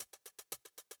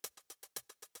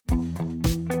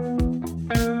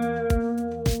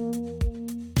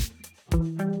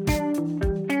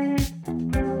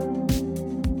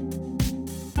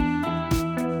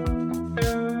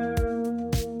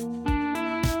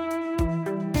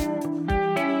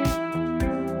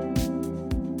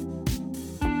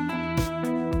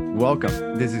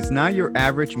Welcome. This is Not Your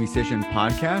Average Musician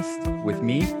podcast with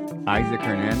me, Isaac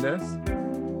Hernandez,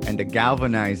 and the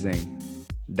galvanizing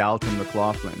Dalton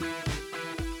McLaughlin.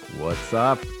 What's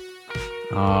up?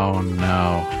 Oh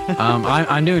no.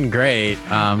 I'm doing great.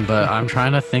 But I'm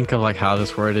trying to think of like how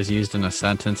this word is used in a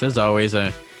sentence. There's always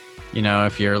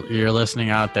if you're listening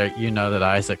out there, you know that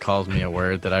Isaac calls me a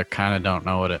word that I kind of don't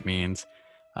know what it means.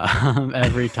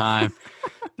 Every time.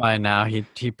 By now, he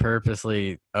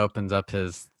purposely opens up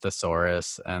his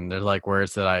thesaurus, and there's like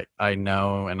words that I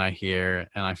know and I hear,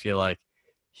 and I feel like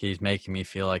he's making me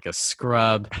feel like a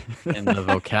scrub in the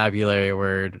vocabulary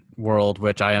world,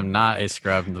 which I am not a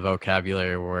scrub in the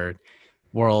vocabulary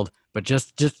world. But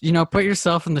just put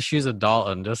yourself in the shoes of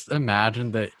Dalton. Just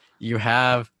imagine that you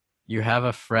have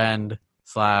a friend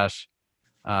slash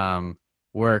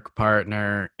work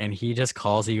partner, and he just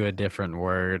calls you a different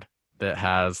word that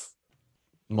has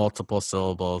multiple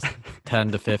syllables,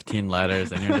 10 to 15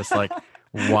 letters, and you're just like,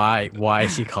 why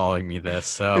is he calling me this?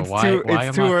 So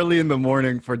it's too early in the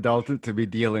morning for Dalton to be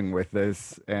dealing with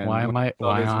this. And why I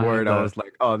was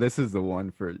like, oh, this is the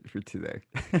one for today.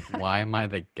 Why am I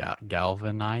the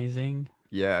galvanizing?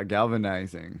 Yeah,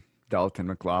 galvanizing Dalton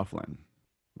McLaughlin.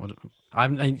 What?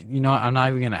 I'm not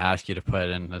even gonna ask you to put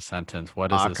it in a sentence. What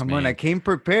does this come mean? on, I came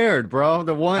prepared, bro.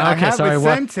 Okay, I have a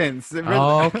sentence.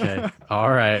 Oh, okay.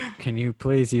 All right. Can you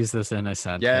please use this in a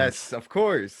sentence? Yes, of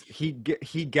course. He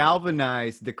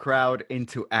galvanized the crowd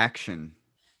into action.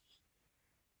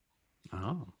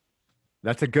 Oh,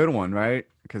 that's a good one, right?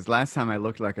 Because last time I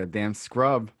looked like a damn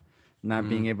scrub, not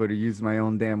being able to use my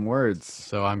own damn words.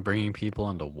 So I'm bringing people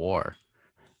into war.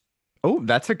 Oh,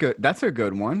 that's a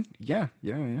good one. Yeah.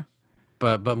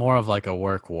 But more of like a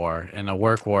work war, and a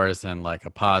work war is in like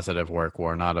a positive work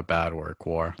war, not a bad work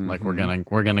war. Mm-hmm. Like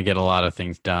we're gonna get a lot of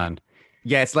things done.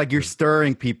 Yeah, it's like you're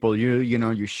stirring people.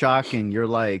 You're shocking. You're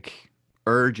like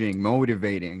urging,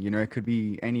 motivating. It could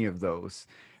be any of those.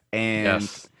 And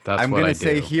yes, that's I'm gonna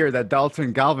say here that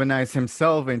Dalton galvanized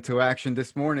himself into action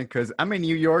this morning because I'm in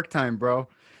New York time, bro,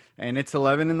 and it's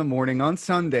 11 in the morning on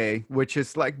Sunday, which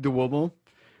is like doable.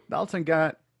 Dalton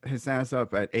got his ass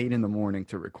up at 8 in the morning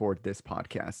to record this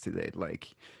podcast today.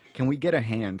 Like, can we get a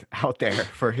hand out there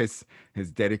for his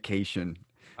dedication?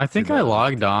 I think I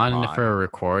logged on for a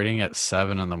recording at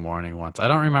 7 in the morning once. I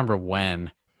don't remember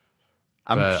when.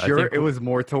 I'm sure it was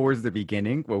more towards the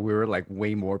beginning where we were like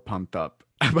way more pumped up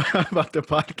about the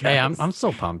podcast. Hey, I'm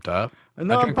still pumped up.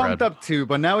 No, I'm pumped up too,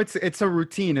 but now it's a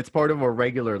routine. It's part of our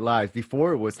regular lives.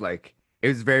 Before it was like, it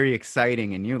was very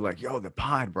exciting, and you're like, yo, the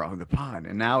pod, bro, the pod.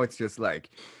 And now it's just like,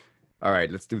 all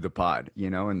right, let's do the pod,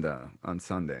 on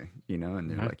Sunday, and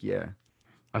they're like, yeah.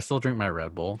 I still drink my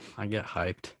Red Bull. I get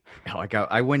hyped.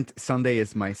 I went, Sunday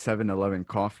is my 7-Eleven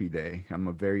coffee day. I'm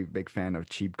a very big fan of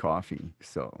cheap coffee.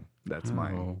 So that's my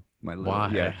little,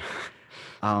 why?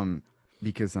 Yeah.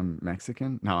 Because I'm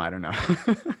Mexican? No, I don't know.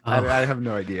 I have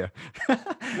no idea.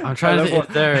 I'm trying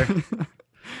to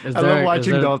I love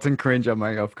watching Dalton cringe on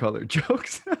my off-color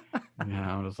jokes.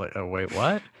 Yeah, I was like, oh wait,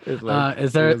 what? Like,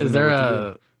 is there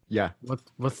a yeah?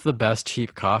 What's the best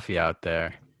cheap coffee out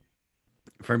there?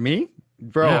 For me,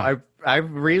 bro, yeah.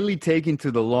 I've really taken to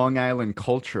the Long Island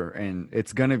culture, and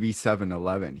it's gonna be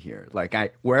 7-Eleven here. Like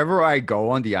wherever I go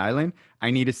on the island,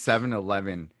 I need a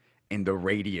 7-Eleven in the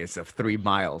radius of 3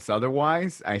 miles.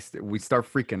 Otherwise, we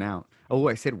start freaking out. Oh,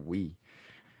 I said we.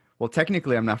 Well,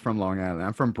 technically, I'm not from Long Island.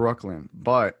 I'm from Brooklyn,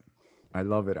 but I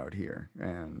love it out here.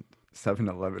 And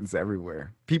 7-Elevens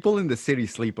everywhere. People in the city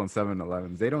sleep on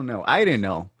 7-Elevens. They don't know. I didn't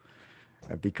know.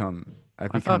 I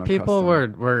thought people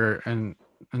were in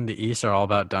the East are all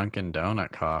about Dunkin'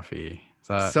 Donut coffee.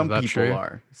 Some people true?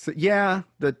 are. So, yeah,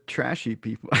 the trashy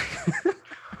people.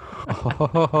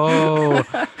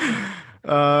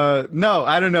 No,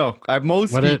 I don't know. I would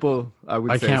say.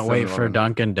 I can't wait for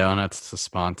Dunkin' Donuts to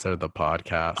sponsor the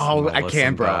podcast. Oh, I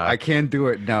can't, bro. I can't do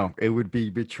it. No, it would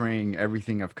be betraying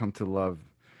everything I've come to love.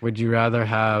 Would you rather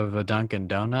have a Dunkin'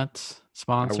 Donuts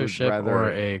sponsorship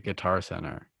or a Guitar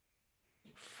Center?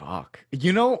 Fuck.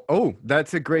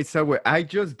 That's a great segue. I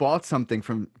just bought something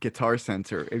from Guitar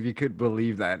Center. If you could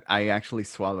believe that, I actually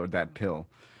swallowed that pill.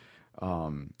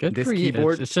 Good this for you.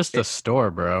 Keyboard. It's just a store,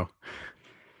 bro.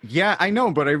 Yeah, I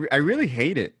know, but I really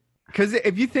hate it. Because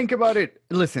if you think about it,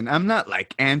 listen, I'm not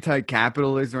like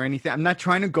anti-capitalist or anything. I'm not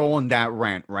trying to go on that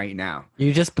rant right now.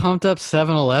 You just pumped up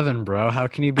 7-Eleven, bro. How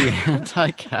can you be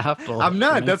anti-capitalist? I'm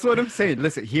not. That's what I'm saying.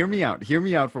 Listen, hear me out. Hear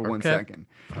me out for 1 second.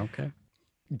 Okay.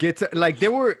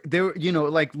 There were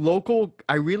like local.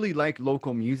 I really like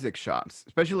local music shops,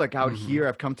 especially like out here.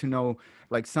 I've come to know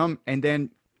like some, and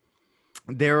then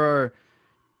there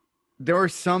are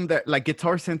some that like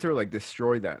Guitar Center like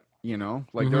destroyed that. You know,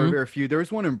 like there were Mm-hmm. very few. There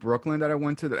was one in Brooklyn that I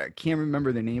went to that I can't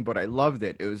remember the name, but I loved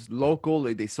it. It was local.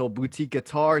 They sell boutique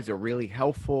guitars. They're really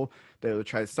helpful. They would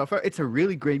try stuff out. It's a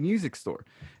really great music store,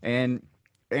 and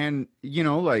you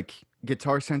know, like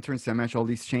Guitar Center and Smash, all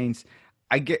these chains.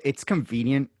 I get it's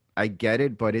convenient. I get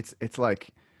it, but it's like,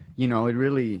 you know, it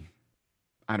really.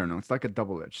 I don't know. It's like a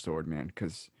double-edged sword, man.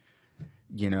 Because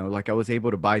you know, like I was able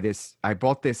to buy this. I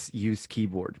bought this used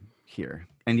keyboard here,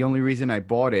 and the only reason I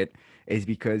bought it is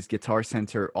because Guitar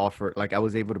Center offered, like, I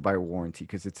was able to buy a warranty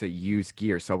because it's a used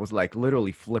gear. So I was like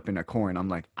literally flipping a coin. I'm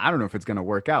like, I don't know if it's gonna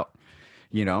work out,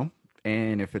 you know,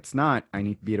 and if it's not, I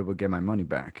need to be able to get my money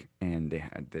back. And they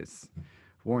had this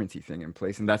warranty thing in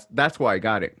place, and that's why I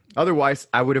got it. Otherwise,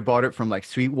 I would have bought it from like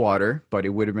Sweetwater, but it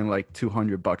would have been like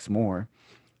 $200 more.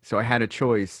 So I had a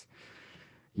choice,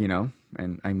 you know,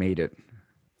 and I made it.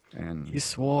 And You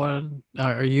swore,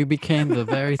 or you became the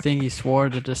very thing you swore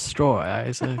to destroy,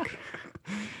 Isaac.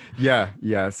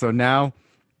 yeah. So now,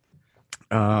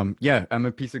 yeah, I'm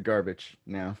a piece of garbage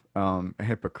now. A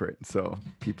hypocrite. So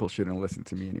people shouldn't listen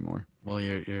to me anymore. Well,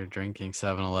 you're drinking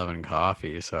 7-Eleven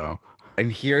coffee, so. I'm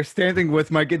here standing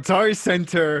with my Guitar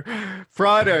Center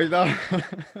product.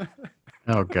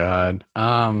 Oh God.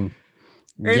 Yeah,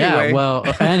 Anyway, well,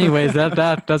 anyways,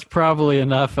 that's probably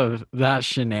enough of that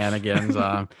shenanigans.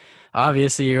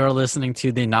 Obviously you're listening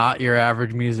to the Not Your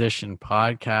Average Musician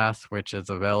podcast, which is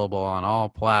available on all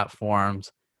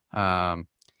platforms.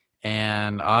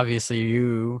 And obviously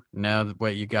you know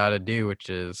what you got to do, which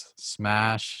is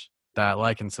smash that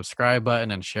like and subscribe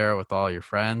button and share it with all your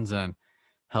friends and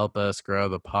help us grow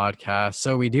the podcast.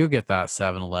 So we do get that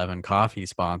 7-Eleven coffee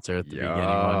sponsor at the beginning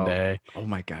one yo, day. oh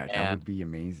my God, that And would be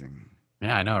amazing.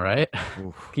 yeah, I know, right?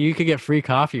 Oof. You could get free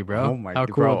coffee, Oh bro. my, How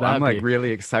cool bro, would I'm that like be?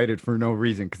 really excited for no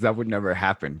reason because that would never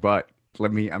happen. But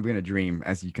I'm gonna dream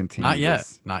as you Not continue yet.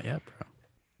 this. Not yet, bro.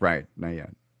 Right, not yet.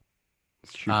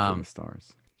 Shoot for the Um,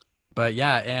 stars. but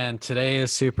yeah, and today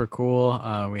is super cool.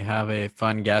 We have a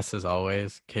fun guest as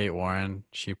always, Kate Warren.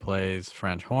 She plays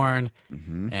French horn.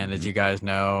 And as Hmm. you guys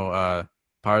know,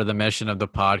 part of the mission of the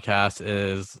podcast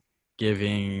is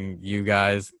giving you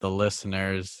guys, the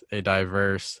listeners, a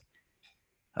diverse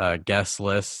guest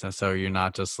list. And so you're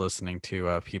not just listening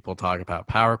to people talk about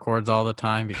power chords all the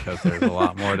time because there's a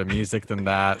lot more to music than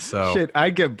that. So Shit, I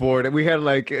get bored. We had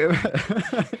like,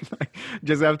 like,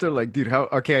 just after like, dude, how?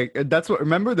 Okay, that's what.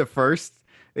 Remember the first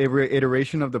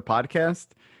iteration of the podcast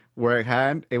where I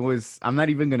had it was. I'm not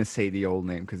even gonna say the old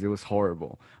name because it was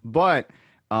horrible. But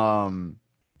um,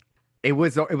 it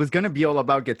was gonna be all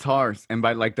about guitars, and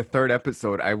by like the third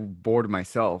episode, I bored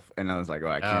myself, and I was like, oh,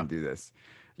 I yeah, can't do this.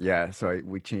 Yeah, so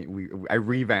we changed. I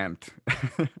revamped,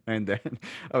 and then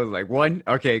I was like, one,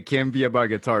 okay, it can't be about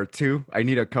guitar. Two, I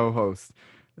need a co-host.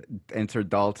 Enter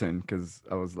Dalton because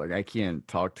I was like, I can't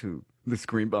talk to the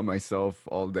screen by myself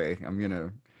all day. I'm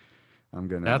gonna.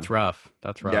 that's rough.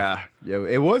 That's rough. Yeah,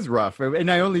 it was rough, and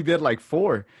I only did like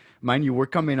four. Mind you, we're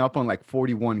coming up on like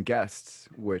 41 guests,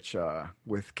 which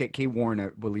with Kate Warren, I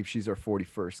believe she's our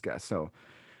 41st guest. So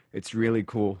it's really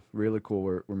cool, really cool.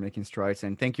 We're making strides,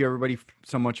 and thank you everybody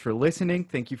so much for listening.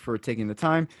 Thank you for taking the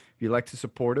time. If you'd like to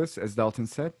support us, as Dalton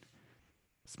said,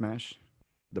 smash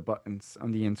the buttons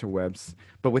on the interwebs.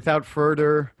 But without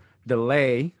further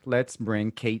delay, let's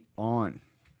bring Kate on.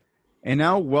 And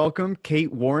now, welcome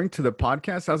Kate Warren to the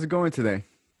podcast. How's it going today?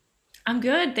 I'm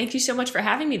good. Thank you so much for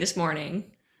having me this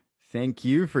morning. Thank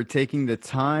you for taking the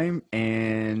time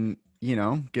and, you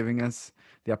know, giving us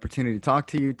the opportunity to talk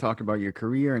to you, talk about your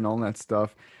career and all that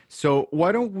stuff. So,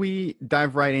 why don't we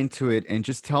dive right into it and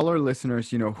just tell our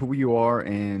listeners, you know, who you are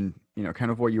and, you know,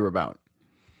 kind of what you're about.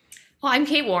 Well, I'm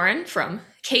Kate Warren from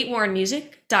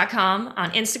katewarrenmusic.com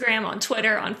on Instagram, on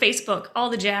Twitter, on Facebook, all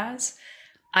the jazz.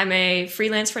 I'm a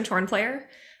freelance French horn player.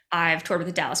 I've toured with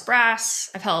the Dallas Brass.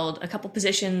 I've held a couple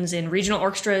positions in regional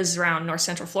orchestras around North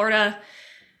Central Florida.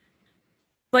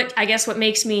 But I guess what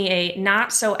makes me a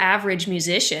not so average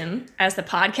musician, as the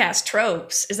podcast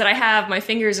tropes, is that I have my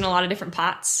fingers in a lot of different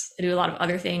pots. I do a lot of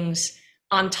other things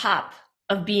on top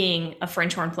of being a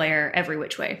French horn player every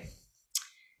which way.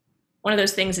 One of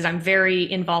those things is I'm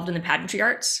very involved in the pageantry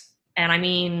arts. And I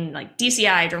mean like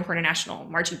DCI, Drum Corps International,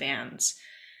 marching bands,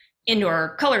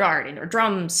 indoor color guard, indoor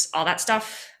drums, all that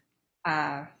stuff.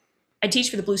 I teach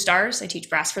for the Blue Stars. I teach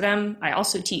brass for them. I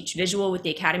also teach visual with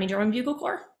the Academy Drum and Bugle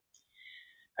Corps.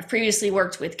 I've previously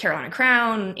worked with Carolina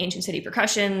Crown, Ancient City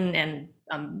Percussion, and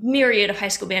a myriad of high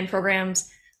school band programs.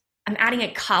 I'm adding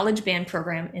a college band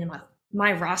program in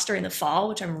my roster in the fall,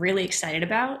 which I'm really excited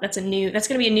about. That's going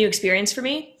to be a new experience for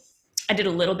me. I did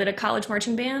a little bit of college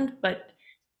marching band, but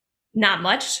not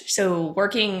much. So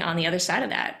working on the other side of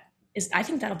that I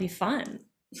think that'll be fun.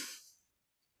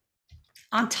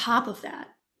 On top of that,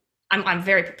 I'm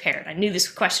very prepared. I knew this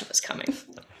question was coming.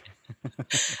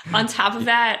 On top of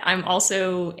that, I'm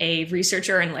also a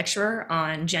researcher and lecturer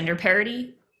on gender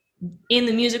parity in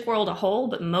the music world a whole,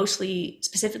 but mostly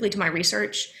specifically to my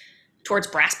research towards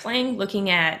brass playing, looking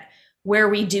at where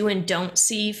we do and don't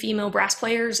see female brass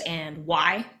players and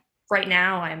why. Right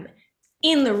now, I'm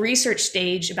in the research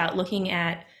stage about looking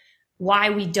at why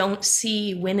we don't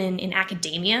see women in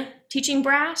academia teaching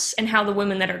brass and how the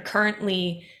women that are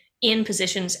currently in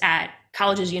positions at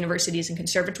colleges, universities, and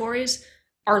conservatories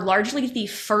are largely the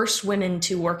first women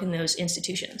to work in those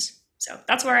institutions. So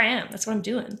that's where I am. That's what I'm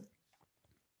doing.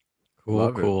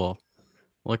 Cool.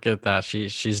 Look at that.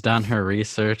 She's done her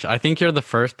research. I think you're the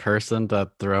first person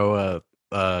to throw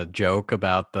a joke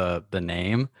about the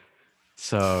name.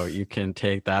 So you can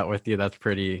take that with you. That's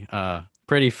pretty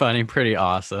funny, pretty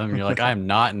awesome. You're like, I'm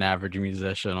not an average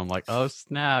musician. I'm like, oh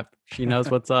snap, she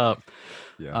knows what's up.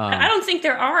 Yeah. I don't think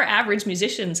there are average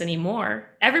musicians anymore.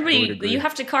 Everybody, you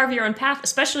have to carve your own path,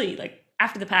 especially like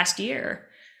after the past year.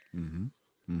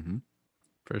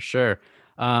 For sure.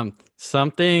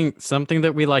 Something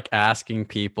that we like asking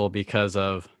people because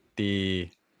of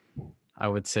I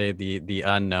would say the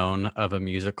unknown of a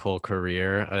musical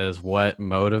career is what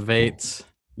motivates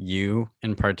you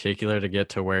in particular to get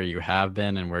to where you have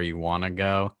been and where you want to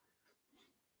go.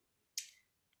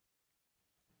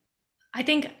 I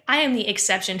think I am the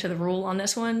exception to the rule on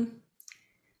this one.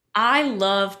 I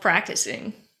love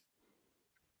practicing.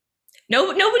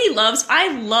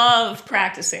 I love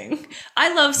practicing.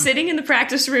 I love sitting in the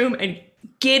practice room and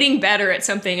getting better at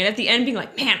something. And at the end being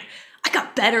like, man, I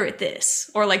got better at this.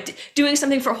 Or like doing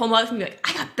something for a whole month and be like,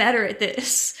 I got better at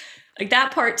this. Like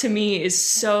that part to me is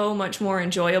so much more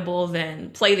enjoyable than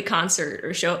play the concert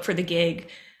or show up for the gig.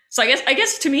 So I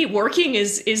guess to me, working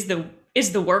is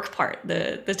the work part.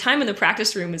 The time in the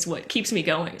practice room is what keeps me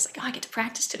going. It's like, oh, I get to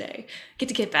practice today. I get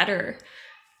to get better.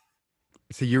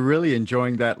 So you're really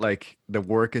enjoying that, like the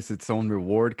work is its own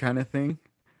reward kind of thing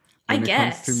when it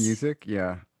comes to music?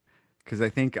 Yeah. Because I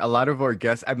think a lot of our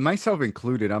guests, myself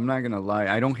included, I'm not going to lie,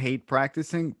 I don't hate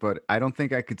practicing, but I don't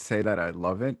think I could say that I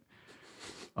love it.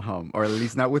 Or at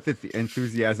least not with the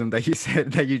enthusiasm that you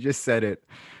said, that you just said it.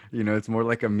 You know, it's more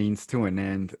like a means to an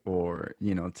end, or,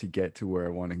 you know, to get to where I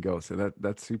want to go. So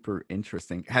that's super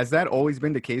interesting. Has that always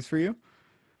been the case for you?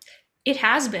 It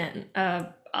has been.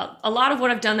 A lot of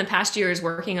what I've done the past year is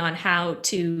working on how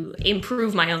to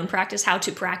improve my own practice, how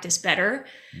to practice better.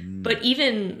 But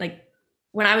even like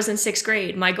when I was in 6th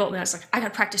grade, my goal, I was like, I got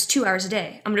to practice 2 hours a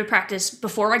day. I'm going to practice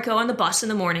before I go on the bus in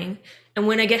the morning and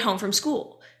when I get home from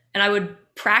school. And I would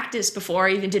practice before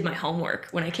I even did my homework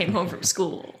when I came home from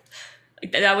school.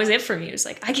 Like, that was it for me. It was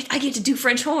like, I get to do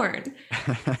French horn.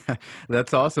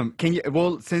 That's awesome.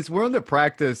 Since we're on the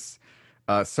practice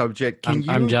subject,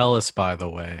 I'm jealous, by the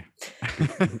way.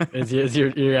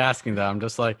 You're asking that. I'm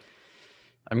just like,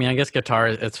 I mean, I guess guitar,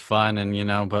 it's fun and, you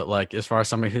know, but like, as far as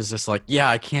somebody who's just like, yeah,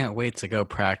 I can't wait to go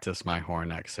practice my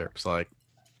horn excerpts. Like,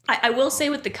 I will say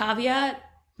with the caveat,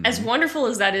 as wonderful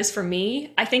as that is for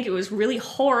me, I think it was really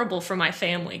horrible for my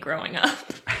family growing up.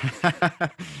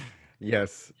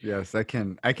 Yes, I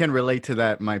can relate to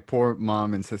that. My poor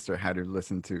mom and sister had to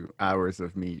listen to hours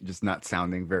of me just not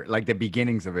sounding very, like the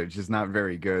beginnings of it, just not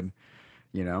very good,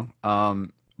 you know?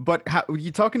 But how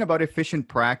you talking about efficient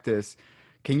practice?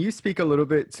 Can you speak a little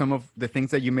bit some of the things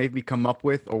that you maybe come up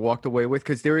with or walked away with?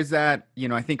 Because there is that, you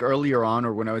know, I think earlier on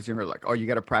or when I was younger, like, oh, you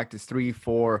got to practice 3,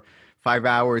 4, 5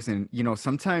 hours. And, you know,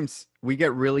 sometimes we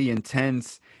get really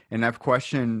intense, and I've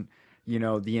questioned, you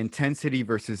know, the intensity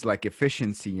versus like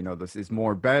efficiency, you know, this is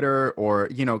more better, or,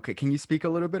 you know, can you speak a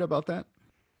little bit about that?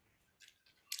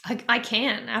 I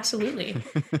can, absolutely.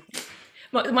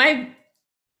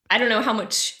 I don't know how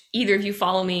much either of you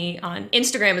follow me on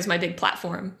Instagram is my big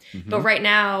platform, but right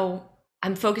now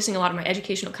I'm focusing a lot of my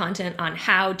educational content on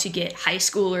how to get high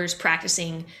schoolers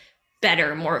practicing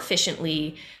better, more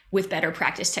efficiently with better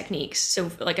practice techniques.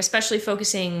 So like, especially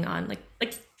focusing on like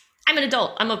I'm an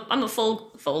adult. I'm a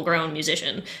full grown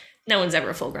musician. No one's ever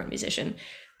a full grown musician,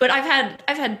 but I've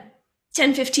had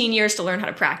 10, 15 years to learn how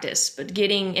to practice, but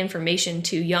getting information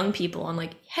to young people on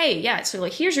like, hey, yeah, so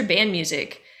like, here's your band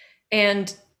music,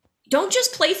 and don't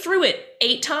just play through it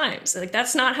 8 times. Like,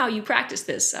 that's not how you practice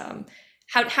this.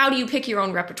 How do you pick your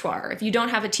own repertoire? If you don't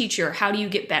have a teacher, how do you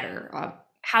get better?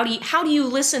 How do you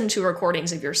listen to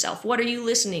recordings of yourself? What are you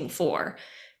listening for?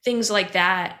 Things like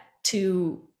that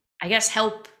to, I guess,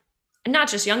 help not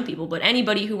just young people, but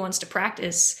anybody who wants to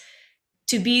practice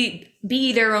to be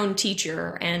their own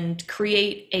teacher and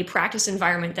create a practice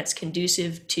environment that's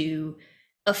conducive to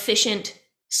efficient,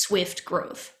 swift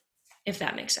growth, if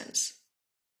that makes sense.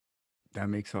 That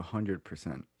makes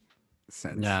 100%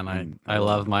 sense. Yeah, and I And I I love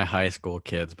love that. my high school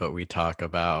kids, but we talk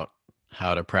about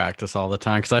how to practice all the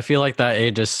time because I feel like that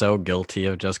age is so guilty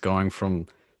of just going from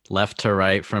left to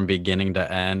right from beginning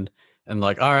to end and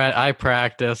like, all right, I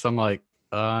practice. I'm like,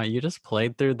 you just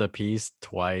played through the piece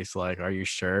twice. Like, are you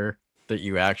sure that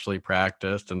you actually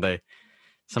practiced? And they How are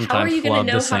sometimes you going to flub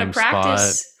the know how to same spot.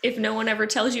 practice if no one ever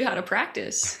tells you how to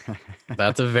practice?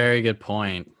 That's a very good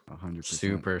point. 100%.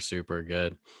 Super, super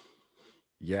good.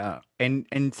 Yeah. And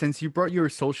since you brought your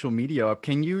social media up,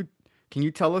 can you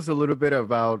tell us a little bit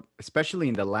about, especially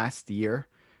in the last year,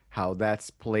 how that's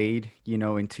played,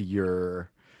 into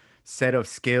your set of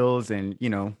skills and,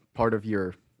 part of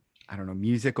your, I don't know,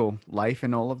 musical life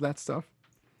and all of that stuff?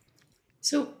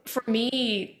 So for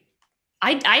me,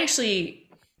 I actually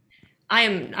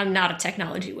I'm not a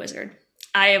technology wizard.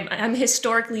 I'm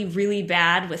historically really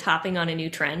bad with hopping on a new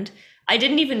trend. I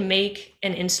didn't even make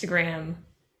an Instagram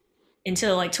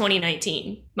until like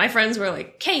 2019. My friends were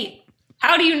like, "Kate,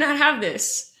 how do you not have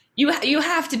this? You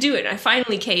have to do it." And I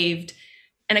finally caved.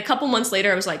 And a couple months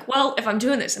later, I was like, "Well, if I'm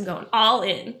doing this, I'm going all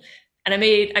in." And I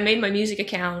made my music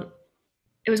account.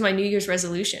 It was my New Year's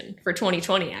resolution for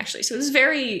 2020, actually. So it was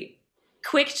very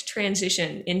quick to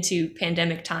transition into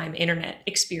pandemic time internet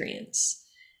experience.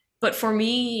 But for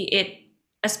me,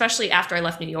 especially after I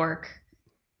left New York,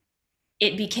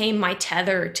 it became my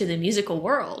tether to the musical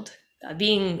world.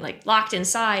 Being like locked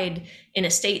inside in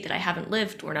a state that I haven't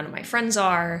lived, where none of my friends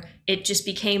are, it just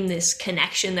became this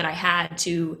connection that I had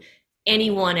to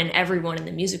anyone and everyone in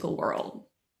the musical world.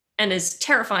 And as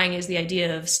terrifying as the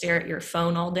idea of stare at your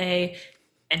phone all day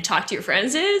and talk to your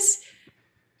friends is,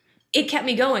 it kept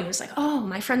me going. It was like, oh,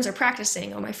 my friends are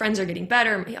practicing. Oh, my friends are getting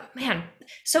better. Man,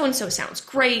 so and so sounds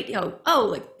great. Oh,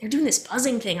 like they're doing this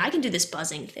buzzing thing. I can do this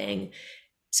buzzing thing.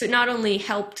 So it not only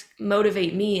helped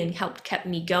motivate me and helped kept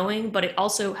me going, but it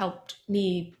also helped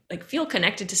me like feel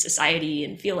connected to society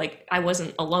and feel like I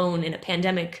wasn't alone in a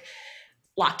pandemic,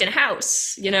 locked in a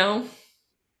house. Yeah.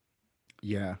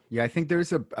 Yeah. I think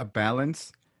there's a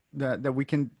balance that we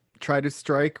can try to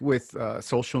strike with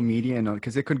social media, and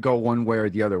because it could go one way or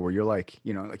the other, where you're like,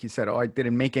 like you said, oh, I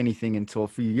didn't make anything until a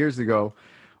few years ago,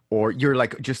 or you're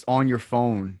like just on your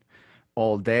phone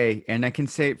all day. And I can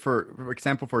say, for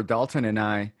example, for Dalton and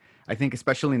I think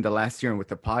especially in the last year and with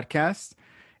the podcast,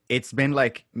 it's been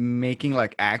like making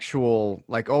like actual,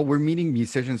 like, oh, we're meeting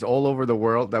musicians all over the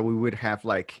world that we would have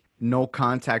like no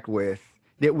contact with,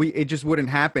 that it just wouldn't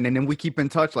happen. And then we keep in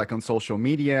touch like on social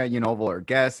media, of all our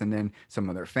guests and then some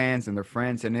of their fans and their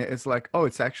friends. And it's like, oh,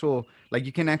 it's actual, like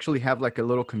you can actually have like a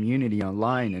little community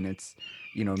online, and it's,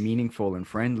 meaningful and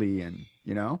friendly, and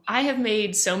I have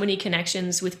made so many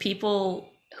connections with people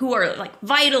who are like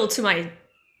vital to my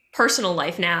personal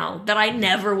life now that I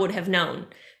never would have known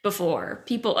before.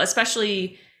 People,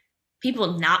 especially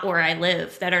people not where I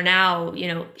live, that are now,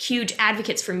 huge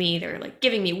advocates for me. They're like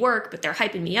giving me work, but they're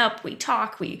hyping me up. We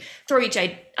talk, we throw each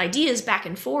ideas back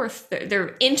and forth.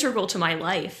 They're integral to my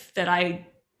life that I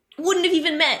wouldn't have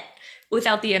even met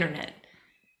without the internet.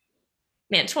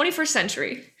 Man, 21st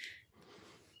century.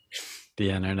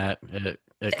 The internet,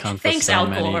 it comes with Thanks, so Al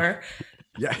many. Gore.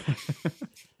 yeah.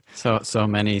 So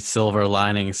many silver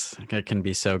linings. It can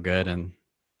be so good and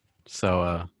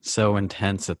so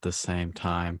intense at the same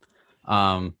time.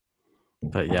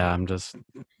 But yeah, I'm just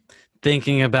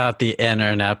thinking about the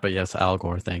internet. But yes, Al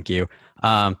Gore, thank you.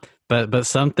 But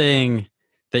something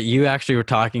that you actually were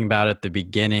talking about at the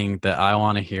beginning that I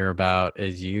want to hear about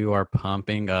is you are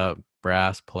pumping up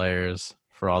brass players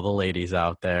for all the ladies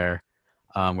out there,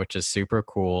 which is super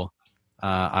cool.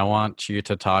 I want you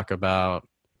to talk about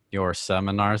your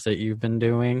seminars that you've been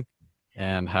doing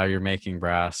and how you're making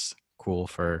brass cool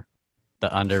for the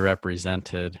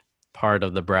underrepresented part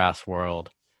of the brass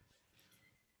world.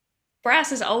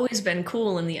 Brass has always been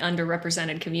cool in the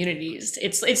underrepresented communities.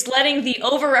 It's letting the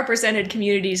overrepresented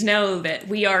communities know that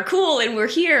we are cool and we're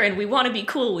here and we want to be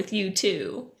cool with you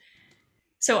too.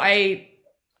 So I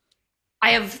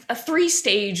have a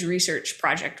 3-stage research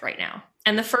project right now.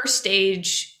 And the first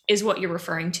stage is what you're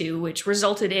referring to, which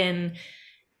resulted in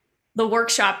the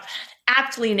workshop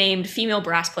aptly named Female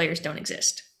Brass Players Don't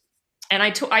Exist. And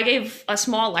I gave a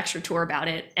small lecture tour about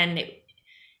it, and it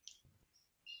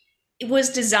was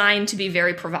designed to be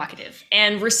very provocative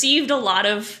and received a lot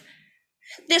of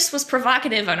 "this was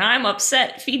provocative and I'm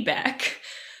upset" feedback.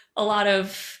 A lot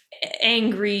of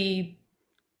angry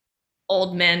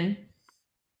old men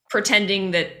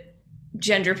pretending that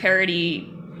gender parity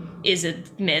is a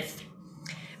myth,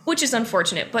 which is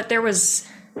unfortunate. But there was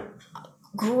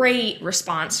great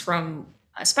response from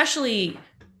especially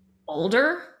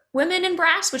older women in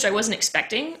brass, which I wasn't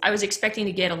expecting. I was expecting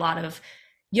to get a lot of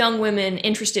young women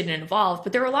interested and involved,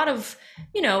 but there were a lot of,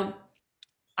 you know,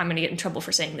 I'm going to get in trouble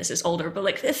for saying this is older, but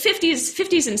like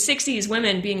 50s and 60s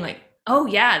women being like, oh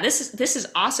yeah, this is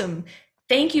awesome.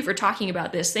 Thank you for talking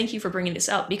about this. Thank you for bringing this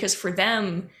up. Because for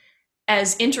them,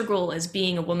 as integral as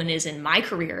being a woman is in my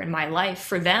career and my life,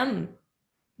 for them,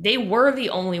 they were the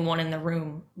only one in the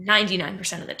room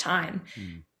 99% of the time.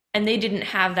 And they didn't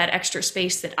have that extra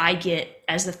space that I get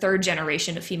as the third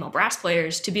generation of female brass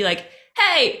players to be like,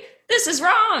 hey, this is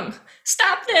wrong.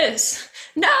 Stop this.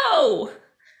 No.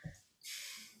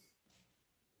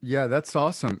 Yeah, that's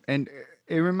awesome. And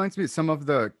it reminds me of some of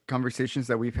the conversations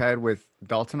that we've had with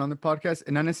Dalton on the podcast,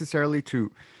 and not necessarily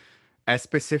to as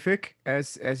specific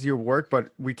as your work,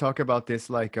 but we talk about this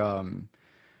like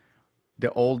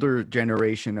the older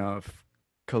generation of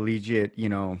collegiate, you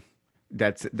know,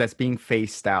 that's being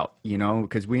phased out, you know,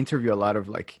 because we interview a lot of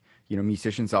like, you know,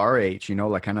 musicians our age, you know,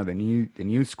 like kind of the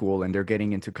new school, and they're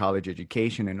getting into college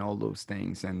education and all those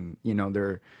things. And, you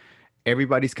know,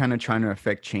 everybody's kind of trying to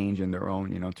affect change in their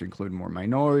own, you know, to include more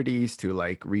minorities, to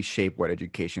like reshape what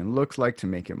education looks like, to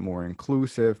make it more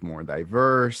inclusive, more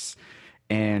diverse.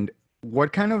 And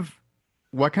what kind of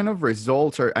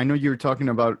results are, I know you're talking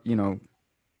about, you know,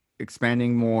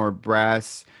 expanding more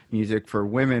brass music for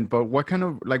women, but what kind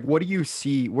of, like, what do you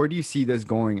see, where do you see this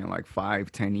going in like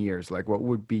 5-10 years? Like, what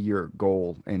would be your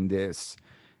goal in this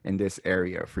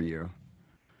area for you?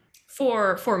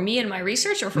 For me and my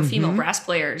research, or for female brass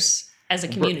players as a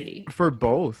community? For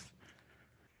both.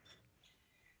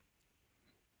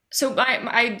 So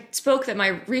I spoke that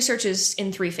my research is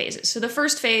in 3 phases. So the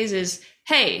first phase is,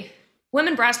 hey,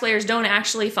 women brass players don't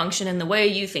actually function in the way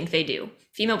you think they do.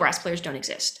 Female brass players don't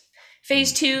exist.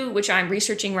 Phase 2, which I'm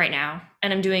researching right now,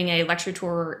 and I'm doing a lecture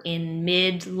tour in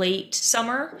late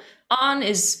summer on,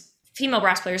 is female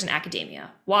brass players in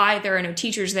academia. Why there are no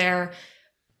teachers there,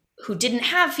 who didn't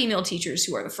have female teachers,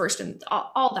 who are the first, and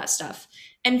all that stuff.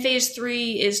 And phase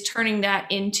 3 is turning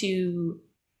that into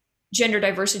gender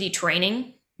diversity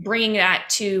training, bringing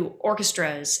that to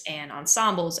orchestras and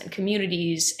ensembles and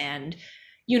communities and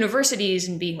universities,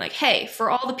 and being like, hey,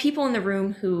 for all the people in the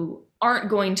room who aren't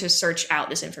going to search out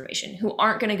this information, who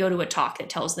aren't going to go to a talk that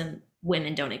tells them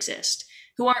women don't exist,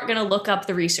 who aren't going to look up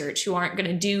the research, who aren't going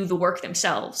to do the work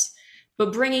themselves,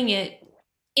 but bringing it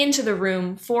into the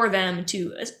room for them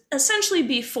to essentially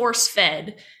be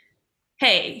force-fed,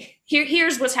 hey,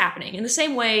 here's what's happening. In the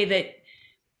same way that,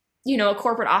 you know, a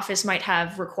corporate office might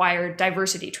have required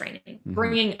diversity training,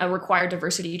 bringing a required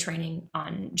diversity training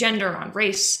on gender, on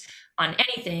race, on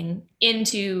anything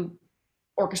into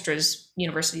orchestras,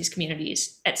 universities,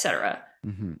 communities, etc.,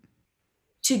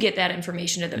 to get that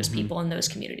information to those people in those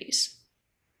communities.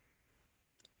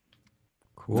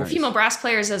 Cool. For female brass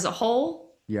players as a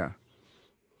whole, yeah,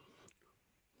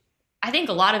 I think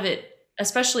a lot of it,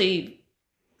 especially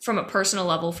from a personal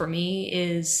level for me,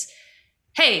 is,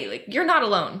 hey, like, you're not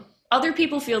alone. Other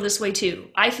people feel this way too.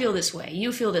 I feel this way.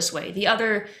 You feel this way. The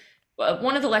other,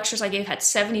 one of the lectures I gave had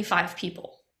 75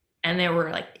 people, and there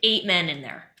were like 8 men in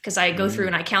there, because I go through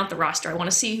and I count the roster. I want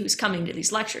to see who's coming to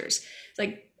these lectures. It's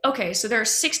like, okay, so there are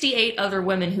 68 other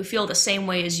women who feel the same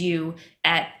way as you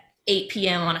at 8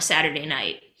 p.m. on a Saturday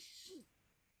night.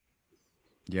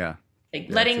 Yeah. Like,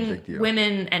 letting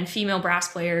women and women brass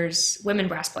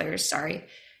players,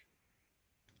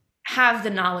 have the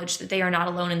knowledge that they are not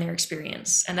alone in their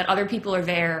experience, and that other people are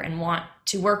there and want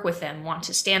to work with them, want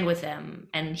to stand with them,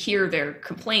 and hear their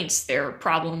complaints, their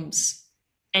problems,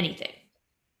 anything.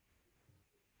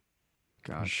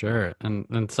 Gosh. Sure.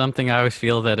 And something I always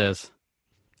feel that is,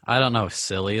 I don't know if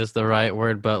silly is the right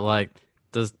word, but like,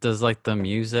 does like the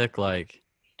music like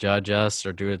judge us,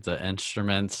 or do the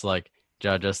instruments like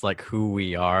judge us, like who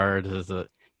we are? Does it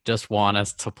just want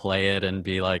us to play it and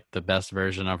be like the best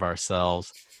version of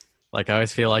ourselves? Like, I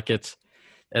always feel like it's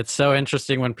so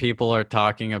interesting when people are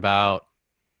talking about,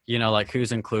 you know, like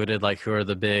who's included, like who are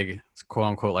the big quote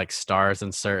unquote like stars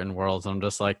in certain worlds. I'm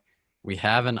just like, we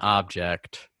have an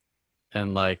object,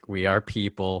 and like we are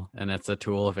people, and it's a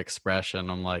tool of expression.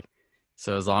 I'm like,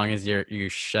 so as long as you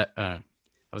shed, I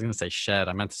was gonna say shed,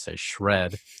 I meant to say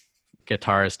shred,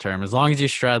 guitarist term. As long as you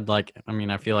shred, like, I mean,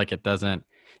 I feel like it does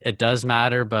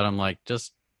matter, but I'm like,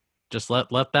 just let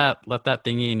that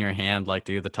thingy in your hand like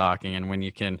do the talking. And when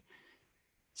you can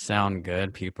sound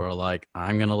good, people are like,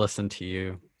 I'm gonna listen to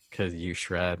you because you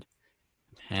shred.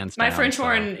 Hands down. My French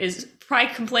horn is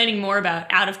probably complaining more about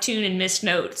out of tune and missed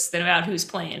notes than about who's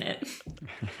playing it.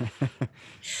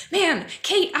 Man,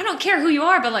 Kate, I don't care who you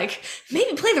are, but like,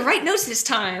 maybe play the right notes this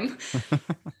time.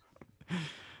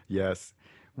 Yes.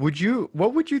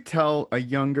 What would you tell a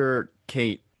younger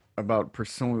Kate about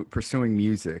pursuing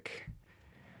music?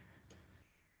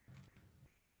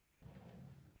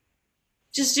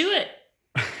 Just do it.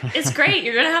 It's great.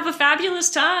 You're going to have a fabulous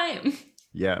time.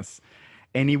 Yes.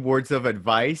 Any words of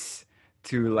advice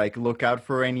to like look out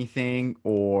for anything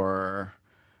or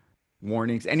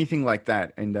warnings, anything like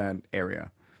that in that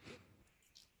area?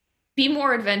 Be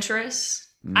more adventurous.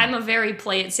 I'm a very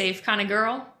play it safe kind of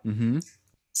girl. Mm-hmm.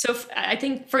 So I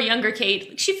think for younger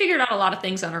Kate, she figured out a lot of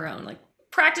things on her own. Like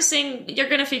practicing, you're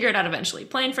going to figure it out eventually.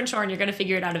 Playing French horn, you're going to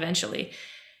figure it out eventually.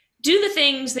 Do the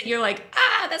things that you're like,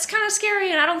 that's kind of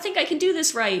scary and I don't think I can do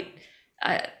this right.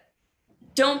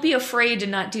 Don't be afraid to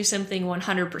not do something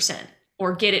 100%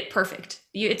 or get it perfect.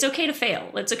 It's okay to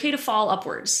fail. It's okay to fall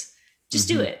upwards. Just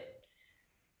do it.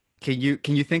 Can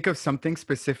you think of something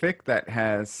specific that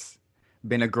has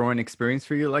been a growing experience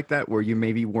for you like that, where you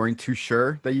maybe weren't too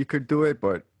sure that you could do it,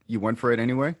 but you went for it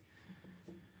anyway?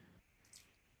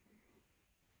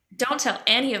 Don't tell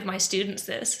any of my students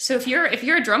this. So if you're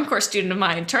a drum corps student of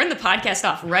mine, turn the podcast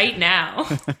off right now.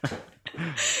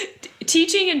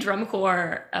 Teaching in drum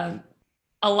corps,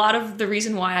 a lot of the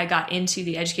reason why I got into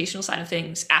the educational side of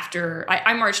things after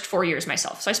I marched 4 years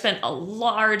myself. So I spent a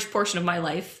large portion of my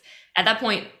life at that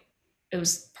point. It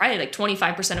was probably like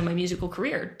 25% of my musical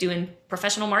career doing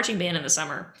professional marching band in the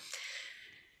summer.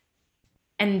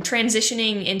 And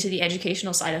transitioning into the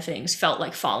educational side of things felt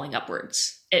like falling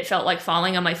upwards. It felt like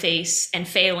falling on my face and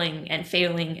failing and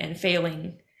failing and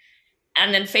failing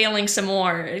and then failing some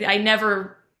more.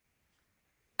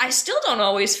 I still don't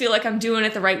always feel like I'm doing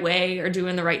it the right way or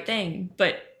doing the right thing,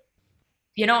 but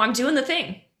I'm doing the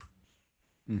thing.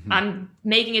 Mm-hmm. I'm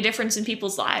making a difference in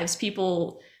people's lives.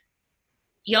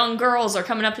 Young girls are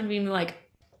coming up to me and being like,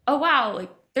 oh, wow, like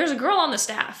there's a girl on the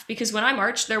staff. Because when I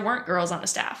marched, there weren't girls on the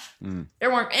staff.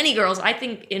 There weren't any girls. I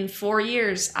think in 4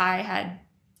 years, I had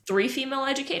 3 female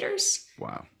educators.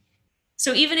 Wow.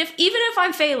 So even if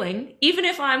I'm failing, even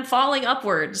if I'm falling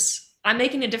upwards, I'm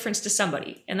making a difference to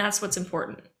somebody. And that's what's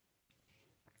important.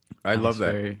 I love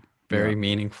that. Very, very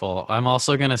meaningful. I'm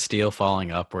also going to steal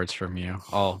falling upwards from you.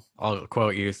 I'll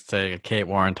quote you, say Kate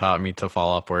Warren taught me to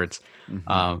fall upwards.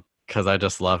 Mm-hmm. Because I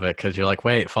just love it. Because you're like,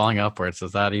 wait, falling upwards,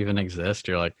 does that even exist?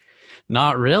 You're like,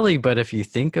 not really, but if you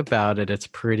think about it, it's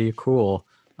pretty cool.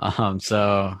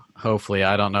 So hopefully,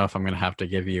 I don't know if I'm going to have to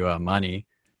give you money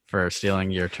for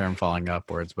stealing your term falling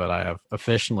upwards, but I have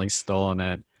officially stolen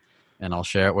it, and I'll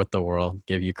share it with the world,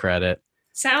 give you credit.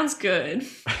 Sounds good.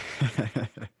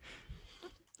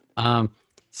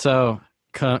 So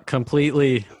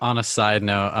completely on a side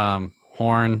note,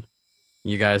 horn,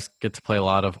 you guys get to play a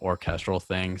lot of orchestral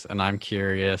things, and I'm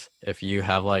curious if you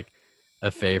have like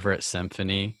a favorite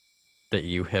symphony that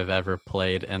you have ever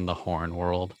played in the horn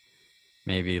world.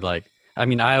 Maybe like, I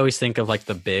mean, I always think of like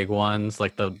the big ones,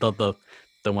 like the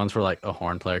ones where like a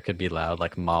horn player could be loud,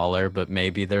 like Mahler, but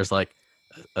maybe there's like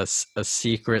a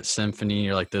secret symphony.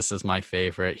 You're like, this is my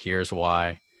favorite. Here's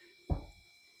why.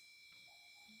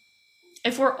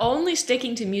 If we're only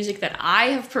sticking to music that I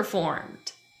have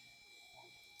performed,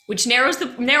 which narrows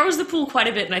the pool quite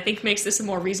a bit, and I think makes this a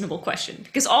more reasonable question.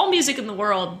 Because all music in the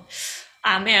world,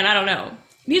 man, I don't know.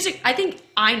 Music, I think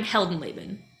Ein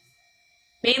Heldenleben.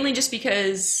 Mainly just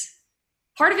because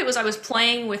part of it was I was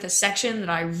playing with a section that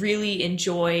I really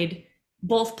enjoyed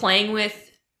both playing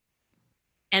with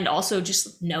and also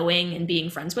just knowing and being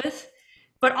friends with.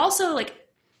 But also, like,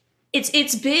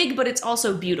 it's big, but it's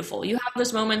also beautiful. You have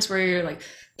those moments where you're like,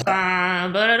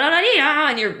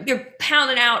 and you're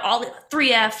pounding out all the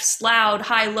 3 Fs, loud,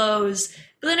 high lows,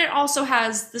 but then it also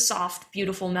has the soft,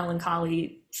 beautiful,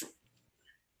 melancholy,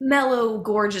 mellow,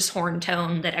 gorgeous horn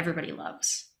tone that everybody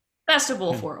loves. Best of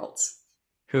both worlds.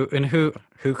 Who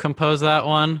composed that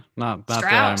one? Not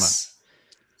Strauss.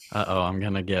 I'm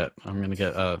gonna get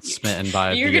smitten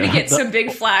by. You're gonna get some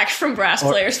big flack from brass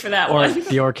players for that one. Or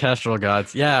the orchestral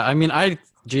gods. Yeah, I mean,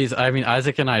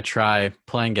 Isaac and I try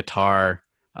playing guitar.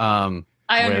 I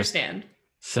understand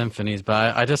symphonies,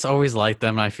 but I just always like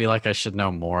them. I feel like I should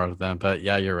know more of them. But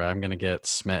yeah, you're right. I'm gonna get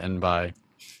smitten by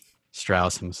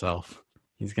Strauss himself.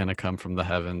 He's gonna come from the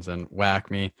heavens and whack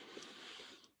me.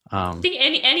 I think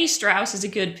any Strauss is a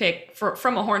good pick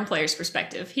from a horn player's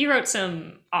perspective. He wrote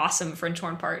some awesome French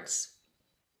horn parts.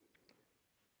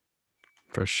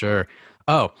 For sure.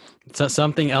 Oh, so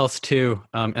something else too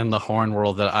in the horn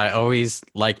world that I always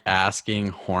like asking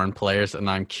horn players, and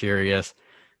I'm curious,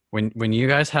 when you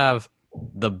guys have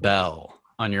the bell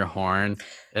on your horn,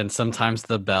 and sometimes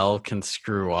the bell can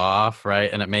screw off,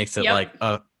 right? And it makes it like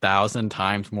 1,000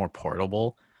 times more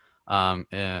portable.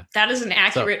 Yeah. That is an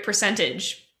accurate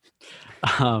percentage.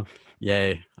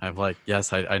 Yay.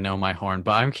 I know my horn,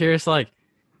 but I'm curious, like,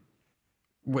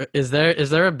 is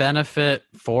there a benefit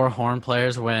for horn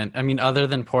players other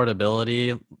than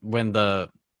portability, when the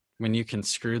when you can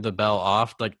screw the bell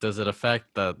off, like does it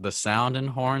affect the sound in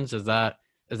horns? Is that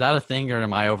a thing, or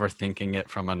am I overthinking it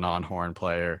from a non-horn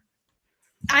player?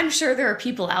 I'm sure there are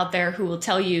people out there who will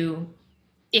tell you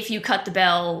if you cut the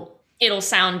bell, it'll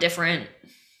sound different.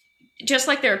 Just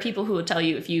like there are people who will tell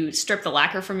you if you strip the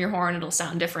lacquer from your horn, it'll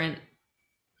sound different.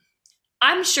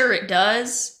 I'm sure it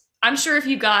does. I'm sure if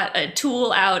you got a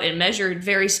tool out and measured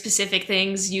very specific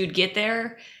things, you'd get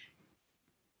there.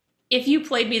 If you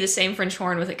played me the same French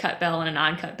horn with a cut bell and a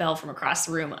non-cut bell from across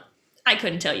the room, I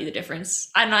couldn't tell you the difference.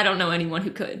 And I don't know anyone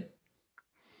who could.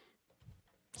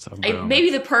 So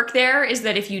maybe the perk there is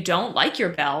that if you don't like your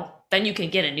bell, then you can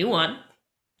get a new one.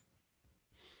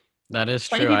 That is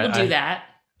true. Plenty of people do that.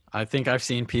 I think I've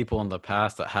seen people in the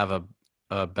past that have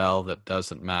a bell that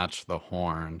doesn't match the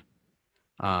horn.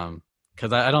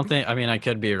 Because I don't think, I mean, I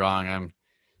could be wrong. I'm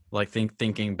like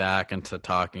thinking back into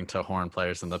talking to horn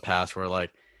players in the past where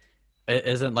like, it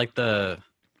isn't like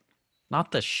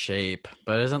not the shape,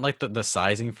 but isn't like the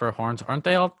sizing for horns. Aren't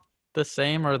they all the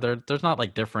same, or there's not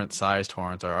like different sized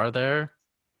horns, or are there?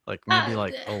 Like maybe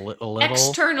like a little?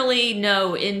 Externally,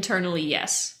 no. Internally,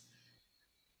 yes.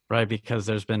 Right, because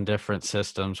there's been different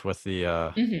systems with the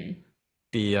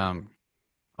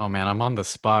oh man, I'm on the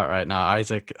spot right now.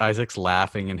 Isaac's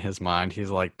laughing in his mind. He's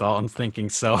like, Dalton's thinking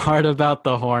so hard about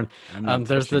the horn.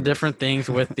 There's the different things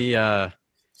with the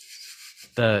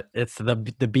it's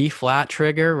the B flat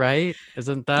trigger, right?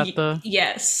 Isn't that the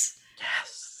Yes.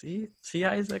 Yes. See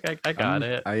Isaac, I got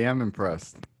it. I am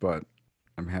impressed, but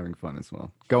I'm having fun as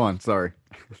well. Go on, sorry.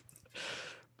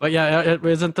 But yeah, it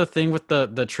isn't the thing with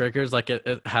the triggers, like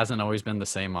it hasn't always been the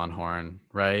same on horn,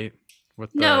 right?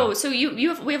 No, so we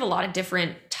have a lot of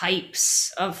different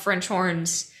types of French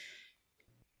horns.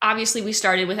 Obviously, we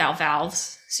started without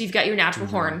valves. So you've got your natural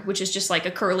horn, which is just like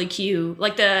a curly Q,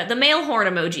 like the male horn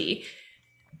emoji.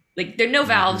 Like there are no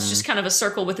valves, just kind of a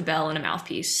circle with a bell and a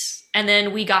mouthpiece. And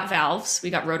then we got valves. We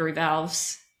got rotary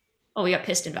valves. Oh, we got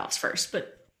piston valves first.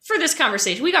 But for this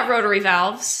conversation, we got rotary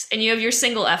valves. And you have your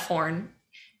single F horn.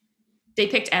 They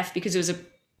picked F because it was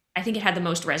I think it had the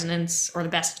most resonance or the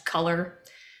best color.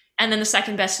 And then the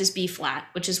second best is B flat,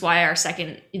 which is why our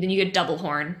second, then you get double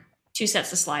horn, 2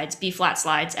 sets of slides, B flat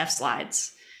slides, F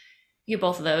slides. You get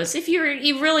both of those. If you're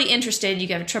really interested, you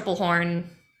get a triple horn,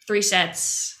 3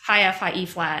 sets, high F, high E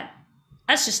flat.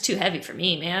 That's just too heavy for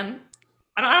me, man.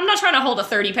 I'm not trying to hold a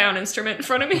 30-pound instrument in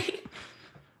front of me.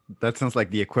 That sounds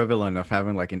like the equivalent of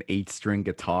having like an 8-string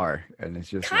guitar, and it's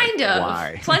just kind like, of.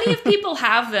 Why? Plenty of people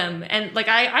have them, and like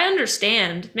I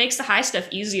understand, makes the high stuff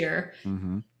easier.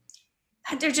 Mm-hmm.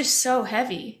 They're just so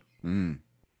heavy.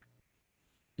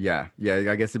 Yeah.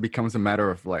 I guess it becomes a matter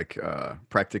of like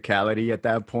practicality at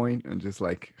that point, and just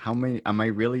like how many am I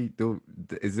really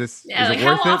is this? Yeah, is like it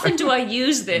worth how it? often do I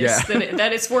use this Yeah.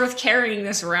 that it's worth carrying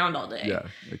this around all day? Yeah,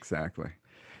 exactly.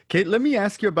 Kate, let me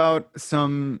ask you about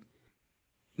some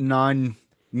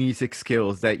non-music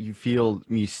skills that you feel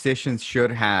musicians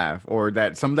should have, or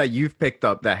that some that you've picked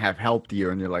up that have helped you,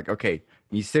 and you're like, okay,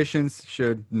 musicians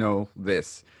should know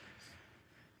this.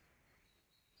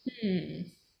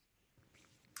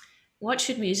 What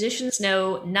should musicians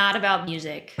know not about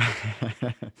music?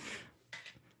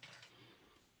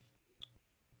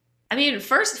 I mean,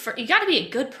 first, you got to be a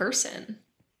good person.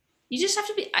 You have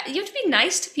to be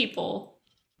nice to people.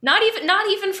 Not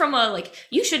even from a like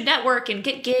you should network and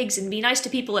get gigs and be nice to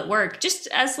people at work. Just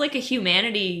as like a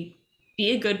humanity,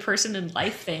 be a good person in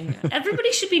life thing.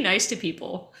 Everybody should be nice to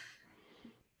people.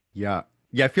 Yeah,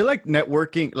 I feel like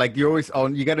networking, like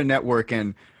you got to network,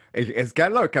 and it's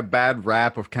got like a bad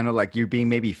rap of kind of like you being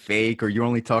maybe fake, or you're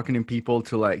only talking to people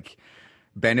to like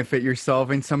benefit yourself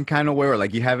in some kind of way, or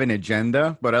like you have an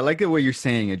agenda. But I like the way you're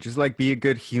saying it. Just like be a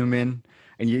good human.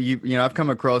 And you know, I've come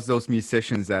across those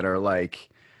musicians that are like,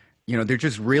 you know, they're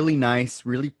just really nice,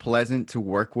 really pleasant to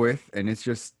work with. And it's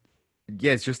just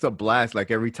a blast.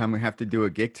 Like every time we have to do a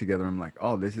gig together, I'm like,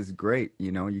 oh, this is great.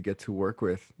 You know, you get to work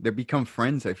with, they become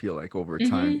friends, I feel like, over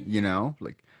time, you know,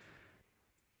 like,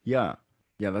 yeah,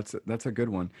 that's a good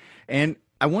one. And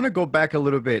I want to go back a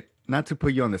little bit, not to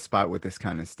put you on the spot with this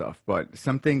kind of stuff, but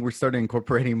something we're starting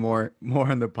incorporating more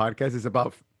on the podcast is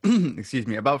about, excuse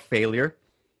me, about failure.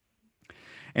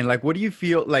 And like, what do you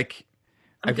feel like?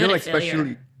 I feel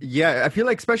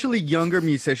like especially younger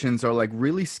musicians are like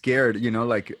really scared, you know,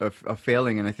 like of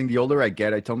failing. And I think the older I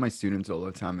get, I tell my students all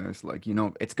the time, it's like, you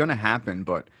know, it's going to happen,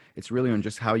 but it's really on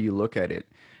just how you look at it.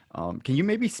 Can you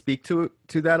maybe speak to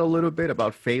that a little bit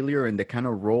about failure and the kind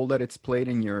of role that it's played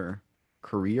in your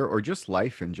career or just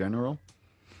life in general?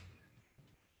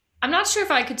 I'm not sure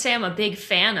if I could say I'm a big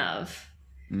fan of,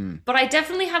 but I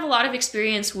definitely have a lot of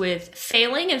experience with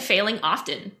failing and failing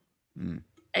often.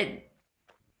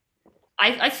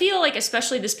 I feel like,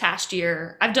 especially this past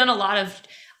year, I've done a lot of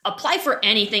apply for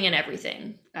anything and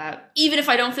everything, even if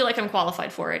I don't feel like I'm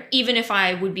qualified for it, even if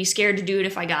I would be scared to do it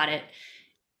if I got it,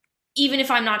 even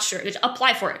if I'm not sure, just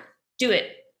apply for it, do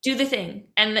it, do the thing.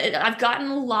 And I've gotten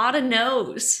a lot of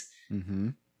no's,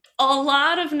 a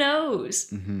lot of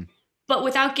no's. But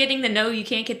without getting the no, you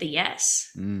can't get the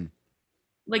yes.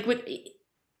 Like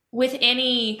with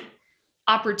any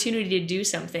opportunity to do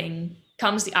something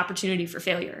comes the opportunity for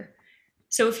failure.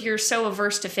 So if you're so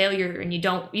averse to failure and you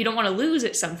don't want to lose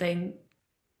at something,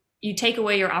 you take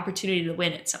away your opportunity to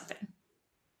win at something.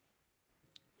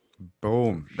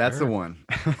 Boom. That's the one.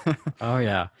 Oh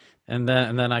yeah. And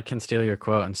then I can steal your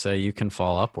quote and say you can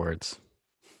fall upwards.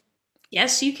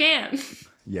 Yes, you can.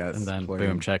 Yes. And then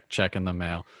boom, check in the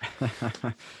mail.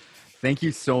 Thank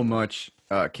you so much,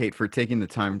 Kate, for taking the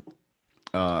time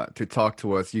to talk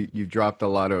to us. You dropped a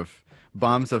lot of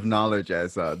bombs of knowledge,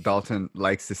 as Dalton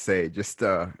likes to say, just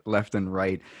left and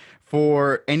right.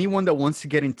 For anyone that wants to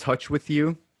get in touch with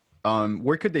you,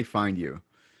 where could they find you?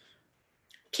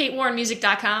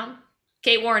 KateWarrenMusic.com,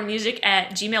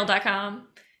 KateWarrenMusic@gmail.com,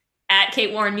 at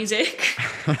Kate Warren Music.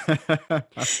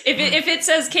 if it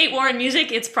says Kate Warren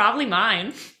Music, it's probably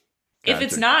mine. Gotcha. If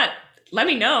it's not, let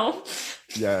me know.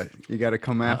 Yeah, you got to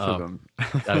come after them.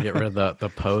 Got to get rid of the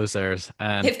posers.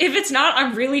 And if it's not,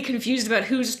 I'm really confused about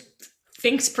who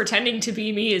thinks pretending to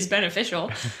be me is beneficial.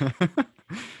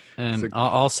 And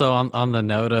also on the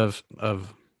note of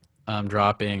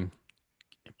dropping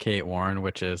Kate Warren,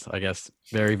 which is, I guess,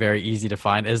 very, very easy to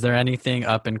find. Is there anything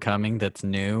up and coming that's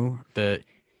new that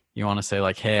you want to say,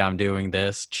 like, hey, I'm doing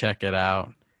this, check it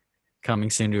out, coming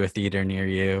soon to a theater near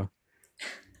you?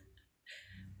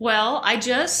 Well, I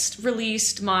just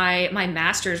released my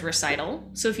master's recital.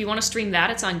 So if you want to stream that,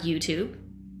 it's on YouTube.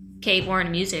 Kate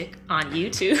Warren Music on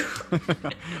YouTube.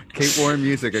 Kate Warren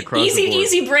Music across the board.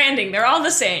 Easy branding. They're all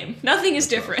the same. Nothing is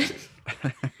different.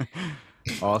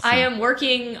 Awesome. I am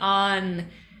working on,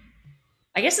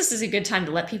 I guess this is a good time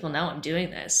to let people know I'm doing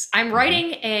this. I'm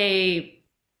writing a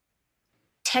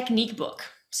technique book.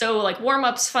 So like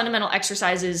warm-ups, fundamental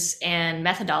exercises, and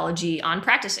methodology on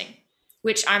practicing,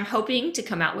 which I'm hoping to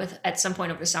come out with at some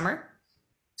point over the summer.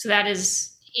 So that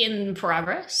is in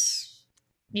progress,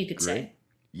 you could say.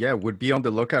 Yeah, would be on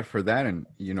the lookout for that, and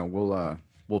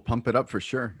we'll pump it up for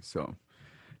sure. So,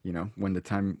 when the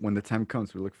time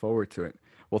comes, we look forward to it.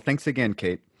 Well, thanks again,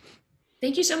 Kate.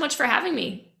 Thank you so much for having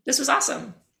me. This was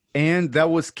awesome. And that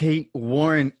was Kate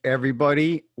Warren,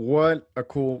 everybody. What a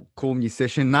cool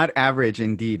musician. Not average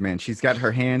indeed, man. She's got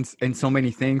her hands in so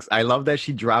many things. I love that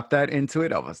she dropped that into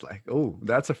it. I was like, oh,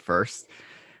 that's a first.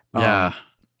 Yeah,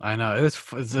 I know. It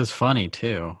was funny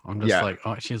too. I'm just like,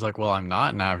 oh, she's like, well, I'm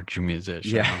not an average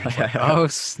musician. Yeah. Like, oh,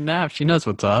 snap. She knows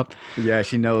what's up. Yeah,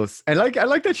 she knows. And I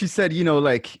like that she said,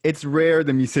 like it's rare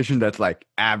the musician that's like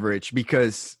average,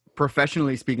 because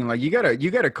professionally speaking, like you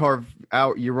gotta carve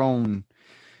out your own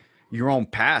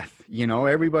path.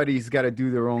 Everybody's got to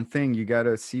do their own thing. You got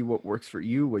to see what works for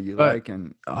you, what you like.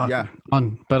 And yeah.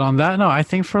 But on that note, I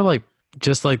think for like,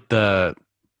 just like the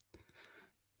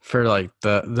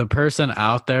person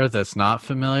out there that's not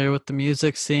familiar with the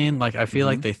music scene, like I feel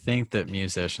like they think that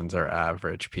musicians are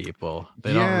average people.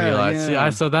 They don't realize. Yeah.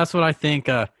 So that's what I think.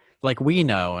 Like we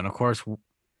know, and of course,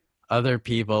 other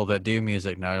people that do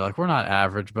music know. Like we're not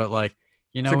average, but like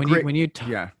when you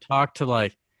talk to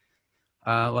like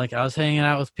I was hanging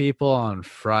out with people on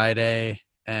Friday,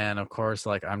 and of course,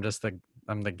 like I'm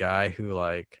the guy who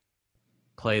like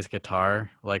plays guitar,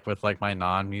 like with like my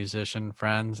non-musician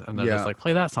friends, and they're just like,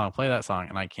 play that song,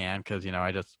 and I can, because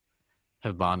I just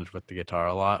have bonded with the guitar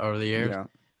a lot over the years. Yeah.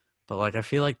 But like I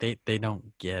feel like they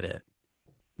don't get it,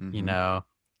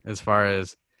 as far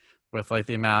as with like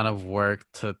the amount of work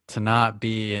to not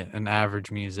be an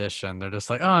average musician. They're just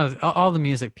like, oh, all the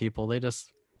music people, they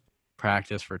just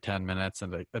practice for 10 minutes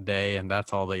a day, and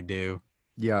that's all they do.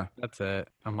 Yeah, that's it.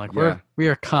 I'm like, we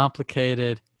are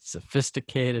complicated,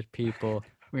 sophisticated people.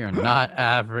 We are not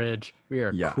average. We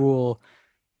are cool.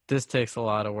 This takes a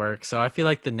lot of work. So I feel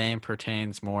like the name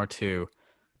pertains more to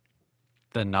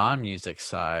the non-music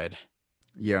side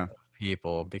of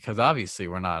people, because obviously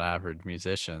we're not average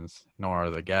musicians, nor are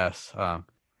the guests.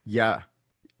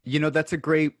 That's a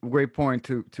great point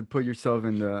to put yourself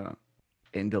in the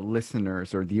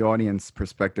listeners or the audience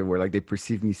perspective, where like they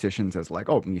perceive musicians as like,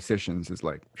 oh, musicians is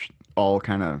like all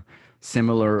kind of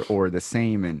similar or the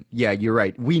same. And yeah, you're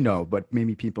right, we know, but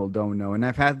maybe people don't know. And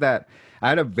I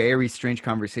had a very strange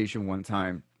conversation one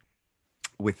time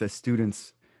with a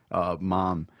student's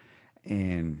mom,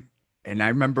 and And I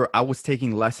remember I was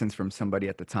taking lessons from somebody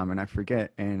at the time, and I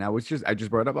forget. And I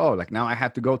just brought up, oh, like now I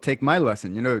have to go take my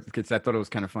lesson, because I thought it was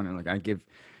kind of funny. Like I give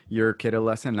your kid a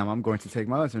lesson, now I'm going to take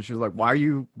my lesson. She was like, why are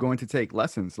you going to take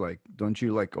lessons? Like, don't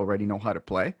you like already know how to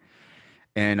play?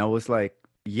 And I was like,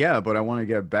 yeah, but I want to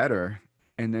get better.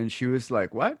 And then she was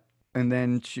like, what? And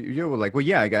then you were like, well,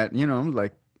 yeah, I got,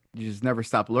 like you just never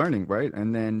stop learning, right?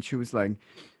 And then she was like,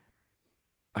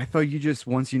 I thought you just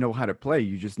once you know how to play,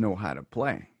 you just know how to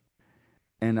play.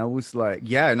 And I was like,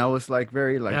 yeah, and I was like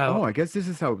very like, Yeah. oh, I guess this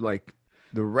is how like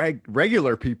the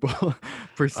regular people Oh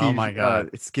perceive my God.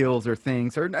 skills or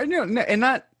things, or and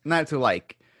not to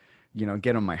like,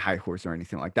 get on my high horse or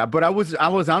anything like that. But I was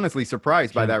honestly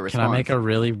surprised by that Can I make response. a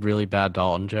really, really bad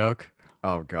Dalton joke?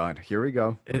 Oh God, here we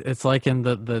go. It's like in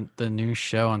the new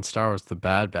show on Star Wars, The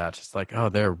Bad Batch. It's like, oh,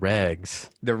 they're regs.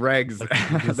 The regs. Like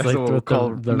That's it's like what we'll with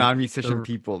call the non-musician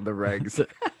people. The regs.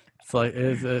 it's like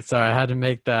sorry, I had to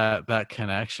make that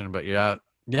connection, but yeah,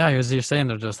 as you're saying,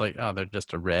 they're just like, oh, they're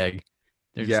just a reg.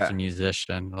 They're just Yeah, a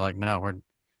musician. They're like, no,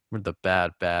 we're the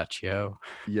Bad Batch, yo.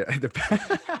 yeah.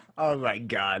 Oh my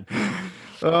God.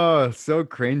 Oh, so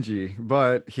cringy.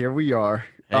 But here we are.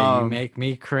 Hey, you make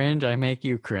me cringe, I make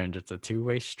you cringe. It's a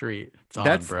two-way street. It's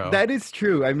on, bro. That is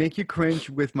true. I make you cringe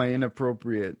with my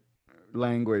inappropriate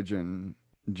language and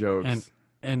And jokes.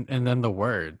 and then the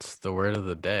word of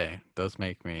the day, those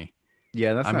make me.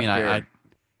 Yeah, that's I not mean, fair.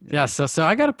 yeah. So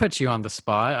I got to put you on the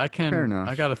spot. Fair I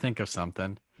enough. got to think of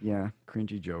something. Yeah,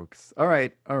 cringy jokes. All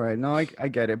right, all right. No, I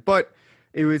get it. But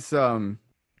it was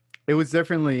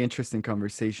definitely interesting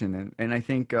conversation, and I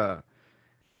think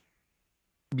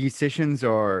musicians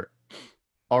are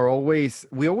always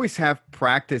we always have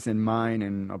practice in mind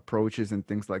and approaches and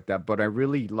things like that. But I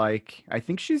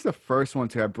think she's the first one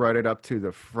to have brought it up to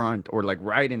the front or like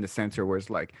right in the center where it's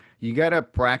like you gotta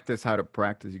practice how to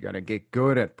practice, you gotta get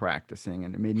good at practicing.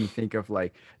 And it made me think of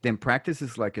like then practice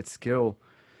is like a skill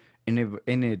in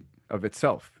it of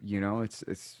itself, it's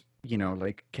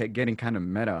like getting kind of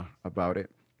meta about it.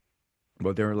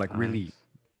 But they're like really, Nice.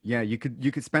 yeah, you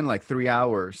could spend like 3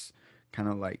 hours kind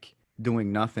of like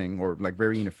doing nothing or like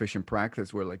very inefficient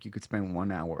practice where like you could spend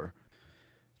 1 hour,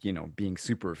 being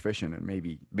super efficient, and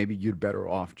maybe you'd better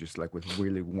off just like with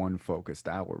really one focused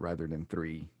hour rather than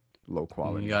three low You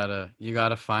quality.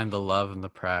 gotta find the love in the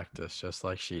practice, just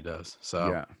like she does. So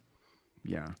Yeah,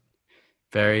 yeah,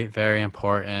 very, very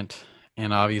important,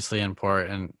 and obviously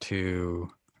important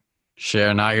to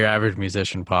share Not Your Average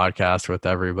Musician podcast with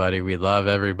everybody. We love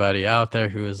everybody out there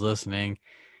who is listening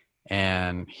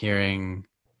and hearing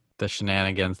the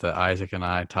shenanigans that Isaac and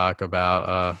I talk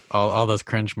about, all those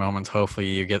cringe moments. Hopefully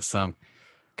you get some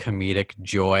comedic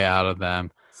joy out of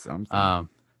them, something.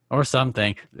 or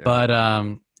something. Yeah,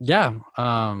 But yeah,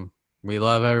 we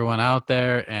love everyone out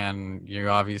there, and you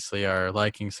obviously are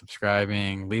liking,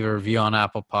 subscribing, leave a review on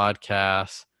Apple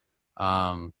Podcasts,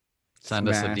 send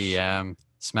us a smash. DM,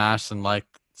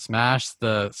 smash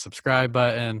the subscribe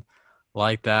button,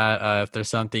 like that. If there's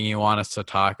something you want us to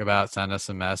talk about, send us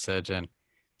a message, and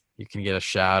you can get a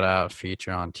shout out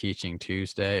feature on Teaching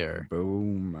Tuesday or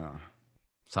Boom.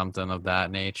 something of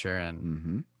that nature. And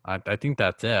Mm-hmm. I think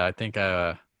that's it. I think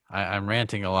I'm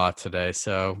ranting a lot today,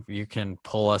 so you can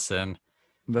pull us in.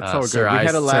 That's all Sir, good. We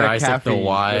had a lot Sir of Isaac the caffeine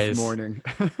Wise, this morning.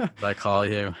 I call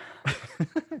you.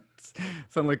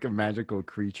 Sound like a magical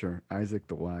creature, Isaac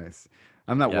the Wise.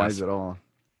 I'm not Yes. wise at all.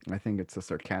 I think it's a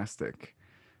sarcastic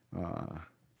uh,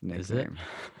 Is it?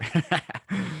 nickname.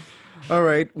 All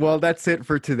right. Well, that's it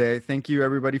for today. Thank you,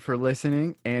 everybody, for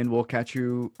listening, and we'll catch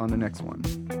you on the next one.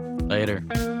 Later.